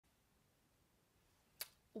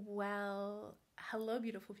Well, hello,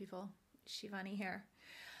 beautiful people. Shivani here.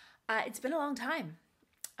 It's been a long time.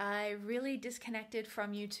 I really disconnected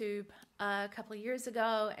from YouTube a couple of years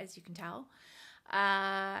ago, as you can tell.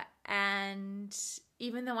 And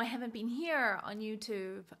even though I haven't been here on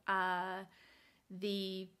YouTube,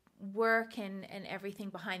 the work and everything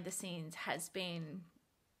behind the scenes has been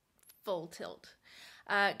full tilt.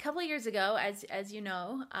 A couple of years ago, as you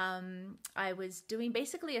know, I was doing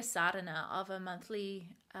basically a sadhana of a monthly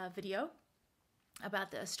video about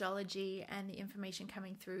the astrology and the information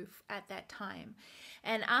coming through at that time.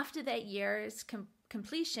 And after that year's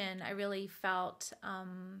completion, I really felt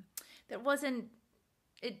that wasn't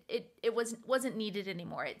needed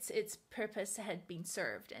anymore. Its purpose had been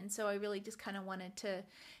served, and so I really just kind of wanted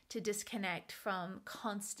to disconnect from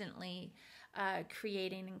constantly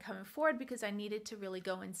creating and coming forward, because I needed to really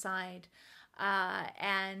go inside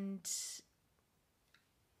and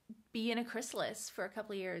be in a chrysalis for a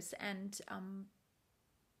couple of years and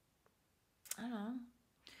I don't know,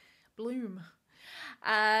 bloom.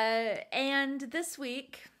 And this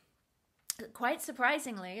week, quite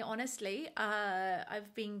surprisingly, honestly,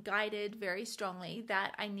 I've been guided very strongly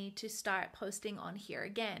that I need to start posting on here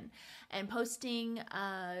again, and posting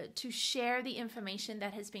to share the information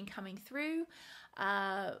that has been coming through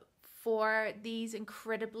for these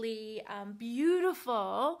incredibly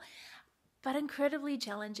beautiful but incredibly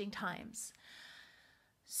challenging times.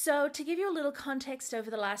 So to give you a little context over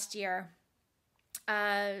the last year,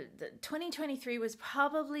 2023 was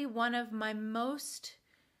probably one of my most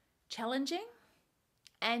challenging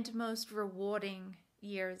and most rewarding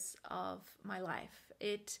years of my life.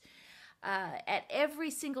 At every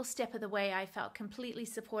single step of the way, I felt completely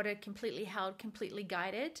supported, completely held, completely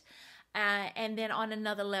guided. And then on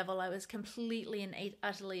another level, I was completely and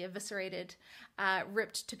utterly eviscerated,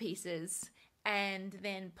 ripped to pieces, and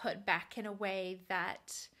then put back in a way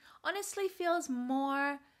that honestly feels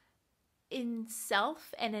more in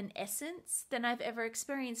self and in essence than I've ever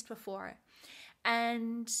experienced before.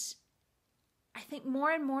 And I think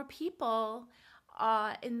more and more people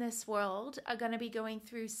in this world are going to be going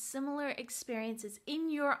through similar experiences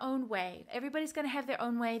in your own way. Everybody's going to have their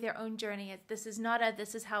own way, their own journey. This is not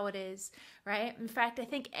this is how it is, right? In fact, I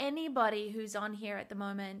think anybody who's on here at the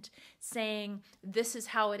moment saying this is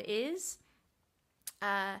how it is,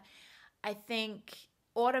 I think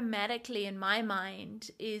automatically in my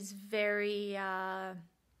mind is very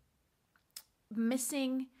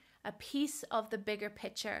missing a piece of the bigger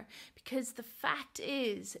picture, because the fact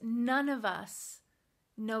is none of us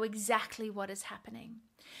know exactly what is happening.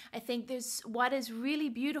 I think there's what is really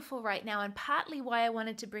beautiful right now, and partly why I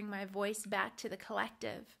wanted to bring my voice back to the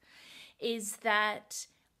collective, is that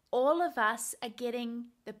all of us are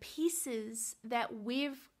getting the pieces that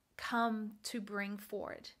we've come to bring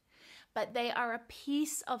forward, but they are a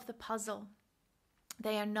piece of the puzzle.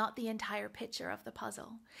 They are not the entire picture of the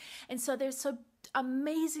puzzle. And so there's so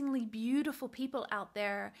amazingly beautiful people out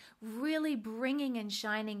there really bringing and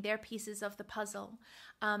shining their pieces of the puzzle.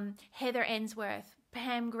 Heather Ainsworth,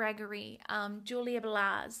 Pam Gregory, Julia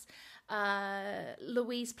Blaz,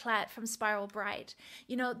 Louise Platt from Spiral Bright.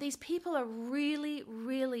 You know, these people are really,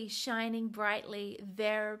 really shining brightly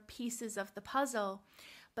their pieces of the puzzle,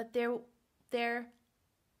 but they're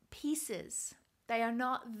pieces. They are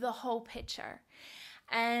not the whole picture.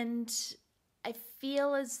 And I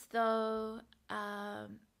feel as though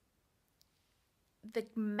the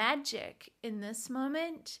magic in this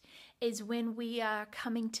moment is when we are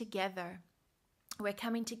coming together. We're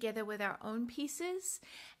coming together with our own pieces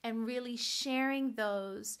and really sharing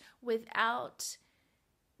those without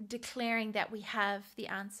declaring that we have the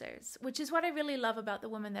answers, which is what I really love about the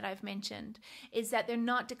women that I've mentioned, is that they're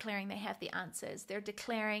not declaring they have the answers. They're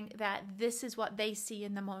declaring that this is what they see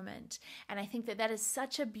in the moment. And I think that that is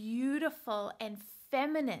such a beautiful and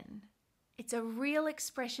feminine, it's a real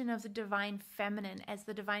expression of the divine feminine, as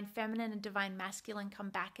the divine feminine and divine masculine come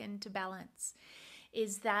back into balance,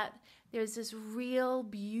 is that there's this real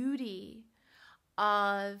beauty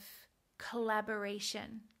of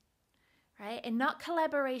collaboration. Right? And not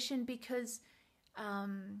collaboration because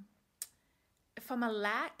from a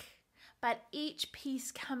lack, but each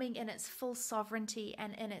piece coming in its full sovereignty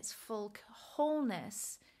and in its full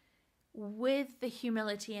wholeness, with the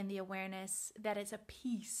humility and the awareness that it's a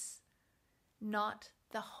piece, not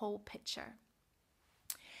the whole picture.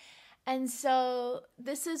 And so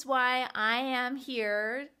this is why I am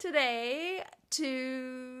here today,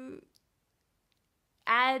 to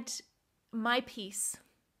add my piece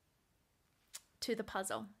to the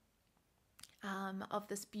puzzle of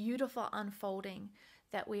this beautiful unfolding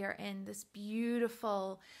that we are in, this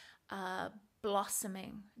beautiful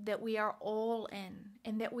blossoming that we are all in,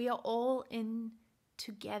 and that we are all in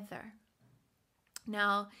together.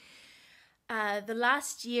 Now, the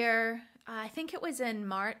last year, I think it was in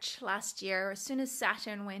March last year, as soon as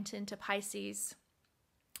Saturn went into Pisces,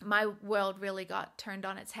 my world really got turned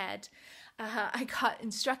on its head. I got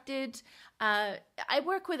instructed. I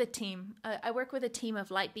work with a team. I work with a team of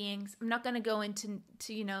light beings. I'm not going to go into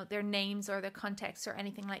their names or their context or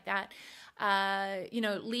anything like that.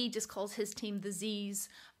 Lee just calls his team the Z's.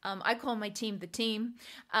 I call my team the team.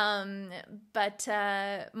 But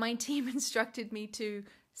my team instructed me to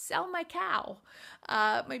sell my cow,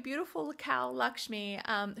 my beautiful cow Lakshmi,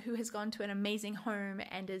 who has gone to an amazing home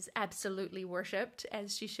and is absolutely worshipped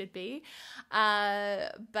as she should be.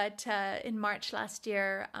 But in March last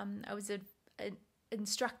year, I was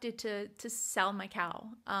instructed to sell my cow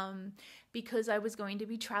because I was going to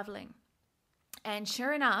be traveling. And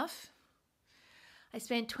sure enough, I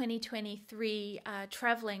spent 2023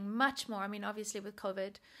 traveling much more. I mean, obviously with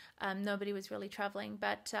COVID, nobody was really traveling,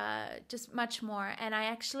 but just much more. And I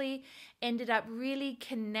actually ended up really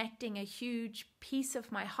connecting a huge piece of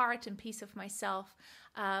my heart and piece of myself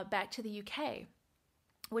back to the UK,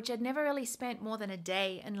 which I'd never really spent more than a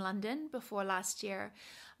day in London before last year.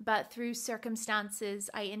 But through circumstances,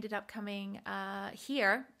 I ended up coming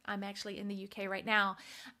here. I'm actually in the UK right now,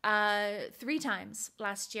 3 times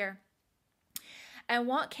last year. And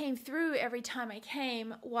what came through every time I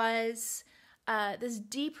came was this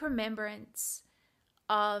deep remembrance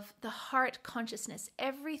of the heart consciousness.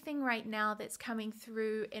 Everything right now that's coming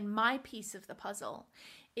through in my piece of the puzzle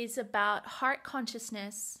is about heart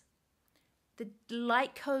consciousness, the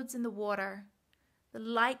light codes in the water, the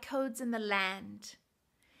light codes in the land,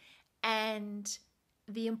 and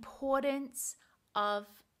the importance of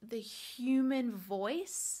the human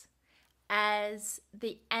voice as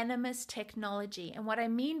the animus technology. And what I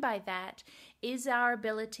mean by that is our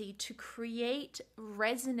ability to create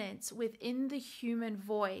resonance within the human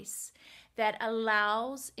voice that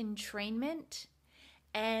allows entrainment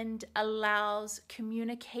and allows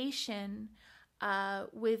communication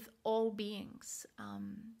with all beings,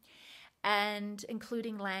 and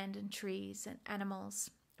including land and trees and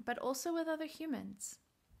animals, but also with other humans.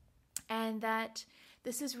 And that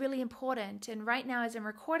this is really important. And right now, as I'm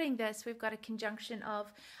recording this, we've got a conjunction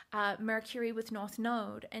of Mercury with North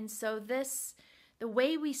Node. And so the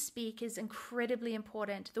way we speak is incredibly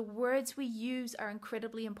important. The words we use are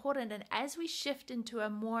incredibly important. And as we shift into a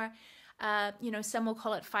more, some will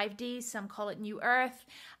call it 5D, some call it New Earth,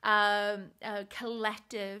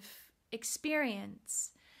 collective experience,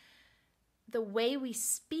 the way we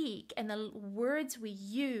speak and the words we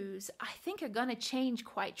use, I think are going to change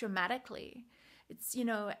quite dramatically. It's,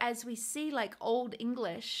 as we see like Old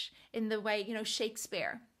English in the way,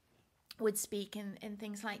 Shakespeare would speak and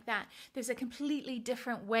things like that. There's a completely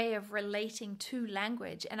different way of relating to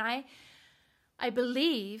language. And I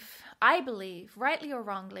believe, rightly or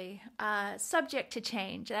wrongly, subject to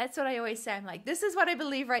change. That's what I always say. I'm like, this is what I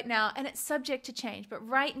believe right now, and it's subject to change. But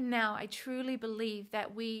right now, I truly believe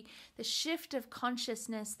that the shift of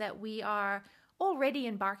consciousness that we are already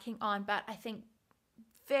embarking on, but I think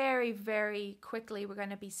very, very quickly, we're going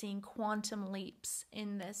to be seeing quantum leaps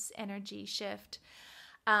in this energy shift.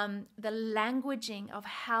 The languaging of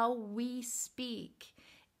how we speak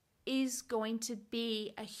is going to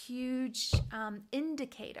be a huge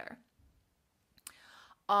indicator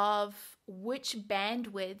of which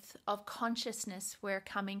bandwidth of consciousness we're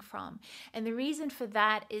coming from. And the reason for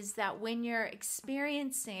that is that when you're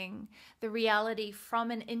experiencing the reality from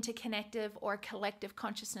an interconnective or collective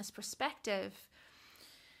consciousness perspective,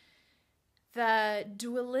 the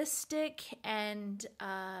dualistic and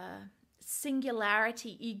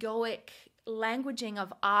singularity, egoic languaging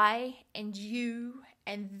of I and you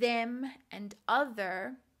and them and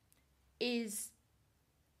other is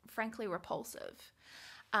frankly repulsive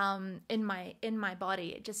in my body.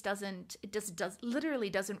 It just literally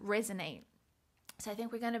doesn't resonate. So I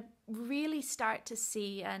think we're going to really start to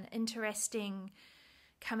see an interesting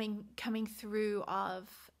coming through of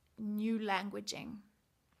new languaging.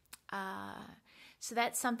 So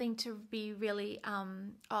that's something to be really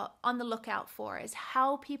on the lookout for, is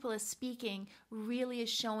how people are speaking really is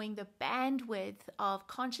showing the bandwidth of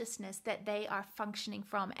consciousness that they are functioning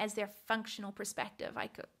from as their functional perspective, I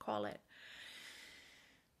could call it.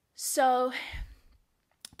 So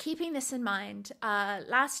keeping this in mind,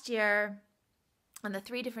 last year on the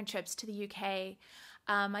 3 different trips to the UK,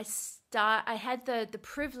 I had the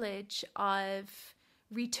privilege of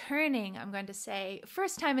returning, I'm going to say,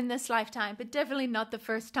 first time in this lifetime, but definitely not the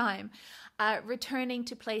first time, returning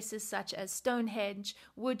to places such as Stonehenge,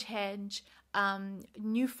 Woodhenge,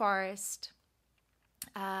 New Forest,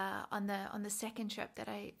 on the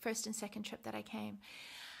first and second trip that I came.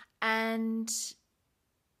 And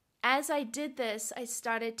as I did this, I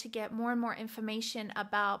started to get more and more information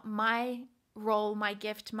about my role, my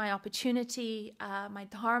gift, my opportunity, my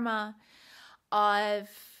dharma of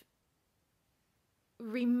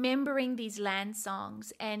remembering these land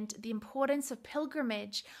songs and the importance of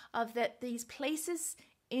pilgrimage, of that these places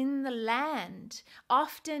in the land,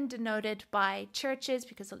 often denoted by churches,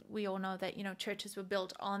 because we all know that, churches were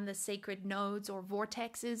built on the sacred nodes or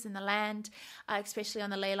vortexes in the land, especially on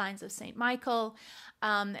the ley lines of St. Michael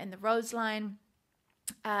and the Rose Line,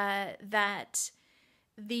 that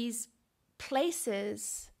these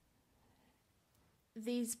places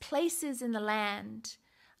in the land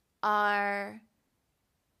are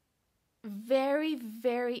very,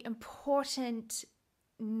 very important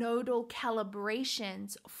nodal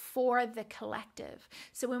calibrations for the collective.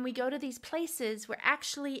 So when we go to these places, we're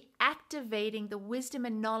actually activating the wisdom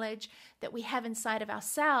and knowledge that we have inside of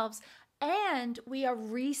ourselves, and we are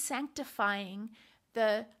re-sanctifying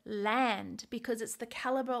the land, because it's the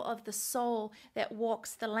caliber of the soul that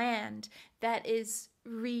walks the land that is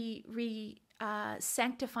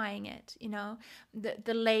sanctifying it.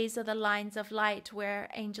 The lays are the lines of light where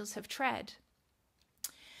angels have tread.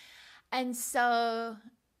 And so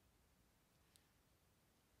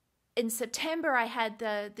in September, I had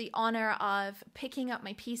the honor of picking up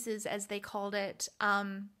my pieces, as they called it,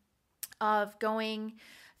 of going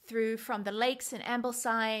through from the lakes in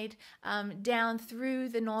Ambleside down through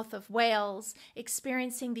the north of Wales,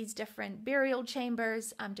 experiencing these different burial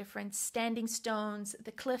chambers, different standing stones,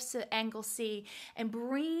 the cliffs at Anglesey, and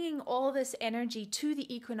bringing all this energy to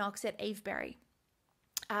the equinox at Avebury,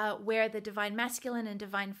 where the divine masculine and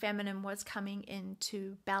divine feminine was coming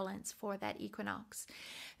into balance for that equinox.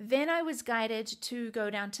 Then I was guided to go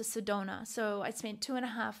down to Sedona. So I spent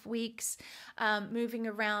 2.5 weeks moving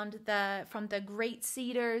around from the Great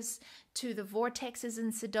Cedars to the vortexes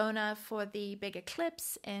in Sedona for the big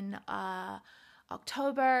eclipse in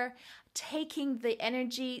October, taking the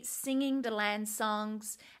energy, singing the land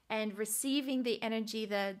songs, and receiving the energy,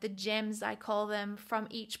 the gems, I call them, from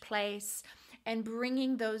each place, and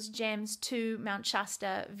bringing those gems to Mount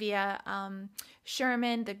Shasta via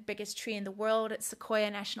Sherman, the biggest tree in the world, at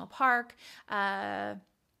Sequoia National Park,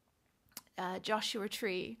 Joshua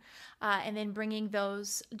Tree, and then bringing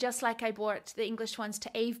those, just like I brought the English ones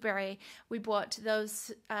to Avebury, we brought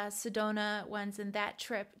those Sedona ones in that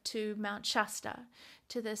trip to Mount Shasta,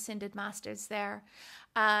 to the Ascended Masters there.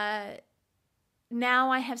 Now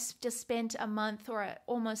I have just spent a month, or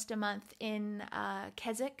almost a month, in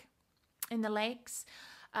Keswick, in the lakes,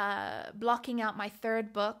 blocking out my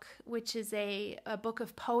third book, which is a book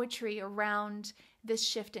of poetry around this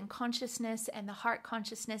shift in consciousness and the heart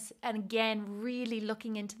consciousness, and again really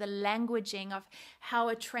looking into the languaging of how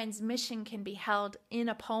a transmission can be held in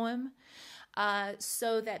a poem,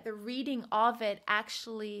 so that the reading of it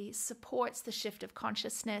actually supports the shift of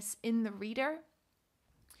consciousness in the reader.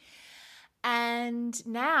 And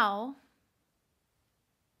now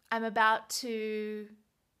I'm about to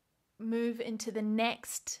move into the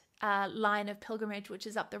next line of pilgrimage, which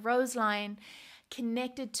is up the Rose Line,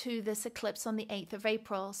 connected to this eclipse on the 8th of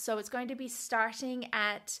April. So it's going to be starting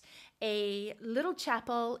at a little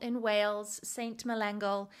chapel in Wales, St.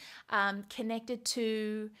 Melangal, connected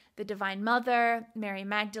to the Divine Mother, Mary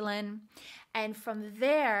Magdalene. And from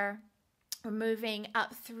there, we're moving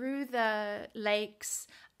up through the lakes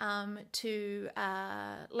to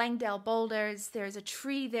Langdale Boulders. There's a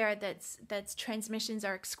tree there that's transmissions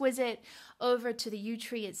are exquisite. Over to the yew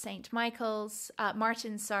tree at St.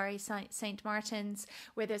 Martin's,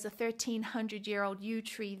 where there's a 1,300-year-old yew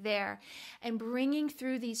tree there. And bringing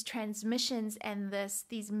through these transmissions and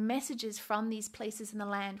these messages from these places in the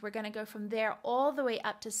land, we're going to go from there all the way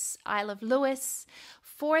up to Isle of Lewis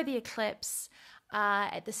for the eclipse,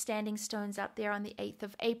 at the standing stones up there on the 8th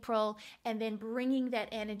of April, and then bringing that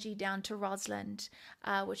energy down to Rosalind,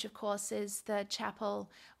 which of course is the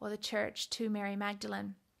chapel or the church to Mary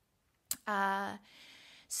Magdalene.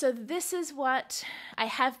 So this is what I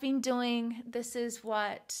have been doing. This is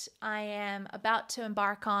what I am about to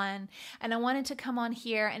embark on. And I wanted to come on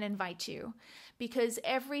here and invite you, because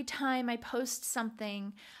every time I post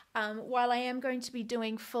something, while I am going to be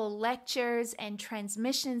doing full lectures and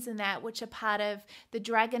transmissions and that, which are part of the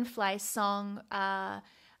Dragonfly song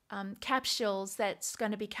capsules that's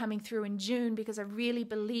going to be coming through in June, because I really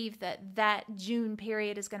believe that June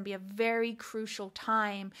period is going to be a very crucial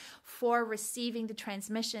time for receiving the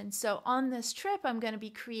transmission. So on this trip, I'm going to be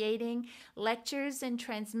creating lectures and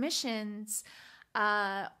transmissions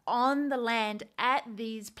on the land at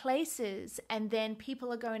these places, and then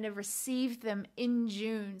people are going to receive them in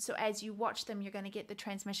June. So as you watch them, you're going to get the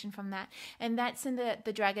transmission from that. And that's in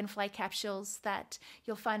the Dragonfly capsules that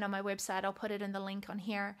you'll find on my website. I'll put it in the link on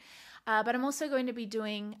here. But I'm also going to be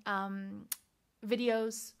doing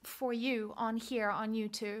videos for you on here on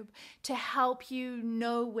YouTube to help you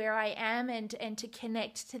know where I am and to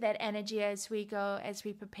connect to that energy as we go, as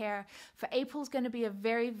we prepare. For April's going to be a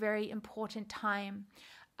very, very important time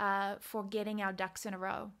for getting our ducks in a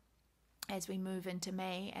row as we move into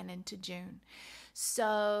May and into June.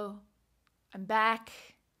 So I'm back.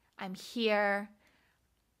 I'm here.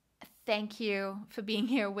 Thank you for being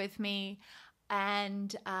here with me.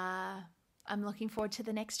 And I'm looking forward to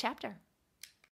the next chapter.